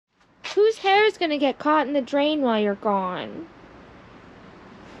Whose hair is gonna get caught in the drain while you're gone?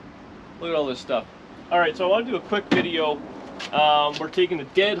 Look at all this stuff. Alright, so I want to do a quick video. We're taking a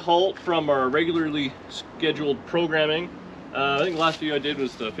dead halt from our regularly scheduled programming. I think the last video I did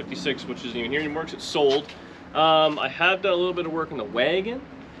was the 56, which isn't even here anymore because it's sold. I have done a little bit of work on the wagon.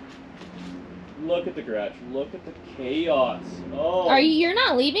 Look at the garage. Look at the chaos. Oh. You're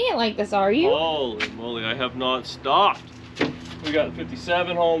not leaving it like this, are you? Holy moly, I have not stopped. We got the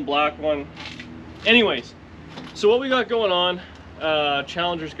 57 home, black one. Anyways, so what we got going on,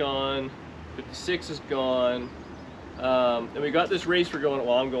 Challenger's gone, 56 is gone, and we got this race I'm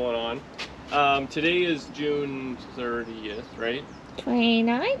going on. Today is June 30th, right?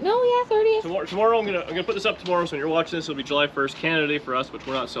 29th? No, yeah, 30th. Tomorrow I'm gonna put this up tomorrow, so when you're watching this, it'll be July 1st, Canada Day for us, which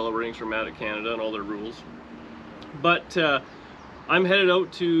we're not celebrating, so we're mad at Canada and all their rules. But I'm headed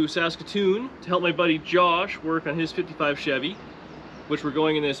out to Saskatoon to help my buddy Josh work on his 55 Chevy, which we're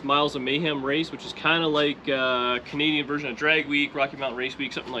going in this Miles of Mayhem race, which is kind of like a Canadian version of Drag Week, Rocky Mountain Race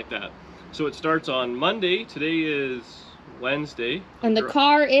Week, something like that. So it starts on Monday. Today is Wednesday. And the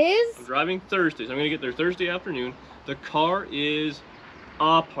car is? I'm driving Thursday, so I'm going to get there Thursday afternoon. The car is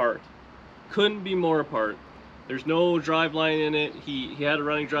apart. Couldn't be more apart. There's no driveline in it. He had a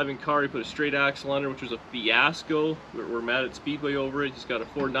running driving car. He put a straight axle under, which was a fiasco. We're mad at Speedway over it. He's got a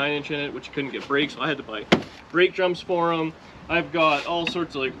Ford 9-inch in it, which he couldn't get brakes, so I had to buy brake drums for him. I've got all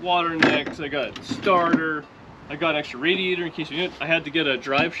sorts of like water necks. I got starter. I got extra radiator in case you didn't. I had to get a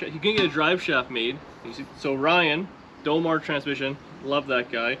drive shaft. He couldn't get a drive shaft made. So Ryan, Domar transmission, love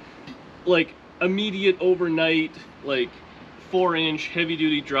that guy. Like immediate overnight, like 4-inch heavy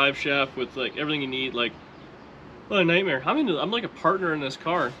duty drive shaft with like everything you need. Like what a nightmare. I'm like a partner in this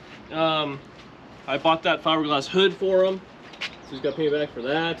car. I bought that fiberglass hood for him, so he's got to pay me back for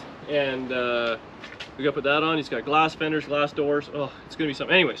that. And we got to put that on. He's got glass fenders, glass doors. Oh, it's gonna be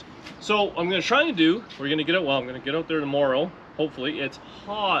something. Anyways, so I'm gonna try to do. We're gonna get out. Well, I'm gonna get out there tomorrow. Hopefully, it's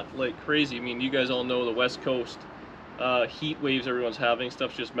hot like crazy. I mean, you guys all know the West Coast heat waves everyone's having.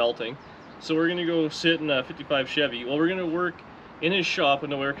 Stuff's just melting. So we're gonna go sit in a 55 Chevy. Well, we're gonna work in his shop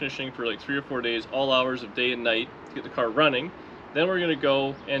with no air conditioning for like 3 or 4 days, all hours of day and night, to get the car running. Then we're gonna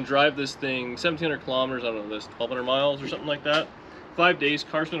go and drive this thing 1,700 kilometers, I don't know, this 1,200 miles or something like that. 5 days,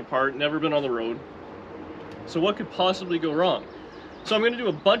 car's been apart, never been on the road. So what could possibly go wrong? So I'm gonna do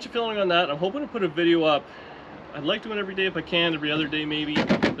a bunch of filming on that. I'm hoping to put a video up. I'd like to do it every day if I can, every other day maybe.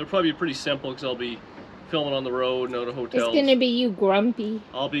 They'll probably be pretty simple because I'll be filming on the road, no to hotels. It's gonna be you grumpy.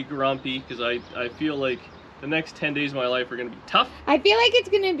 I'll be grumpy because I feel like the next 10 days of my life are gonna be tough. I feel like it's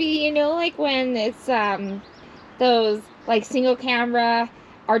gonna be, you know, like when it's those like single camera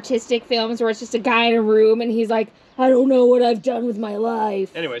artistic films where it's just a guy in a room and he's like, I don't know what I've done with my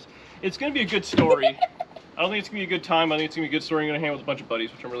life. Anyways, it's gonna be a good story. I don't think it's gonna be a good time. I think it's gonna be a good story. I'm gonna hang out with a bunch of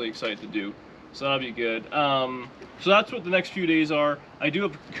buddies, which I'm really excited to do. So that'll be good. So that's what the next few days are. I do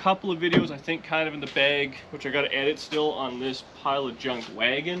have a couple of videos, I think, kind of in the bag, which I gotta edit still on this pile of junk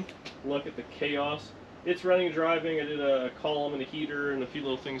wagon. Look at the chaos. It's running and driving. I did a column and a heater and a few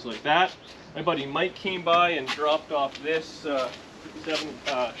little things like that. My buddy Mike came by and dropped off this 57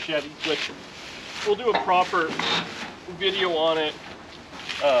 Chevy, which we'll do a proper video on it.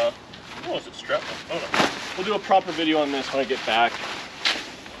 Oh, is it strapped? I don't know. We'll do a proper video on this when I get back.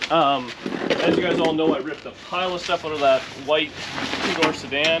 As you guys all know, I ripped a pile of stuff out of that white two-door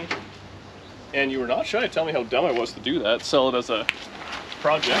sedan, and you were not shy to tell me how dumb I was to do that, sell it as a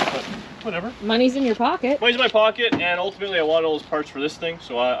project, but whatever. Money's in your pocket. Money's in my pocket, and ultimately I wanted all those parts for this thing,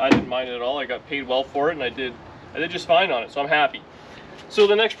 so I didn't mind it at all. I got paid well for it, and I did just fine on it, so I'm happy. So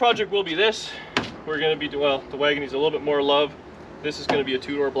the next project will be this. We're going to be, well, the wagon needs a little bit more love. This is going to be a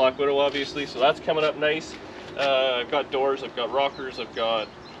two-door Black Widow, obviously, so that's coming up nice. I've got doors, I've got rockers, I've got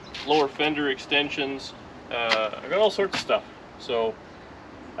lower fender extensions, I've got all sorts of stuff. So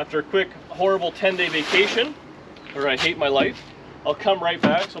after a quick, horrible 10-day vacation, where I hate my life, I'll come right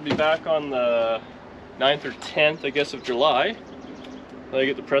back. So I'll be back on the 9th or 10th, I guess, of July. Then I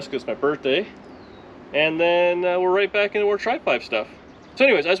get the press because it's my birthday. And then we're right back into more Tri-5 stuff. So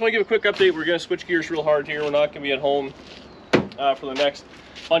anyways, I just want to give a quick update. We're going to switch gears real hard here. We're not going to be at home for the next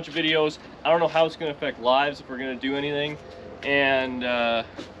bunch of videos. I don't know how it's going to affect lives, if we're going to do anything. And yeah,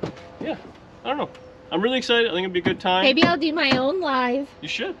 I don't know. I'm really excited. I think it'll be a good time. Maybe I'll do my own live. You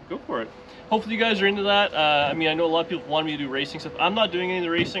should. Go for it. Hopefully you guys are into that. I mean, I know a lot of people want me to do racing stuff. I'm not doing any of the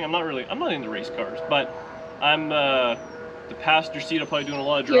racing. I'm not into race cars, but I'm the passenger seat. I'm probably doing a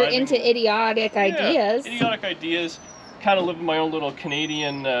lot of driving. You're into idiotic ideas. Idiotic ideas. Kind of living my own little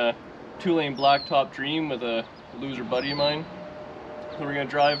Canadian 2-lane blacktop dream with a loser buddy of mine. So we're gonna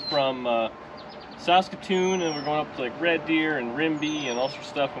drive from Saskatoon, and we're going up to like Red Deer and Rimbey and all sorts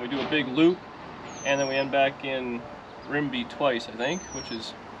of stuff, and we do a big loop, and then we end back in Rimbey twice, I think, which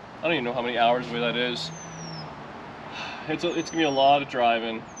is, I don't even know how many hours away that is. It's gonna be a lot of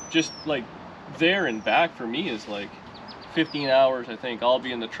driving. Just like there and back for me is like 15 hours, I think. I'll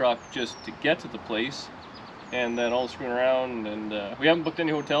be in the truck just to get to the place, and then all screwing around, and we haven't booked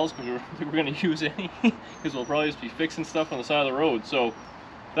any hotels because we're going to use any, because we'll probably just be fixing stuff on the side of the road. So if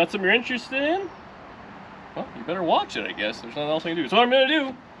that's something you're interested in, well, you better watch it, I guess. There's nothing else I can do. So what I'm going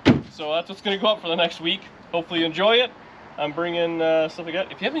to do, so that's what's going to go up for the next week. Hopefully you enjoy it. I'm bringing stuff like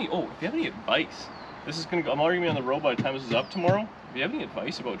that. If you have any advice, this is going to go, I'm already going to be on the road by the time this is up tomorrow. If you have any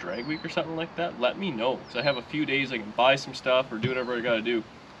advice about drag week or something like that, let me know, because I have a few days I can buy some stuff or do whatever I gotta do.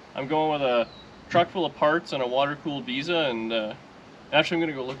 I'm going with a truck full of parts and a water-cooled Visa, and actually I'm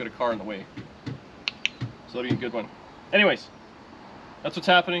gonna go look at a car on the way. So that'll be a good one. Anyways, that's what's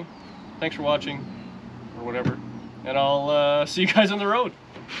happening. Thanks for watching, or whatever, and I'll see you guys on the road.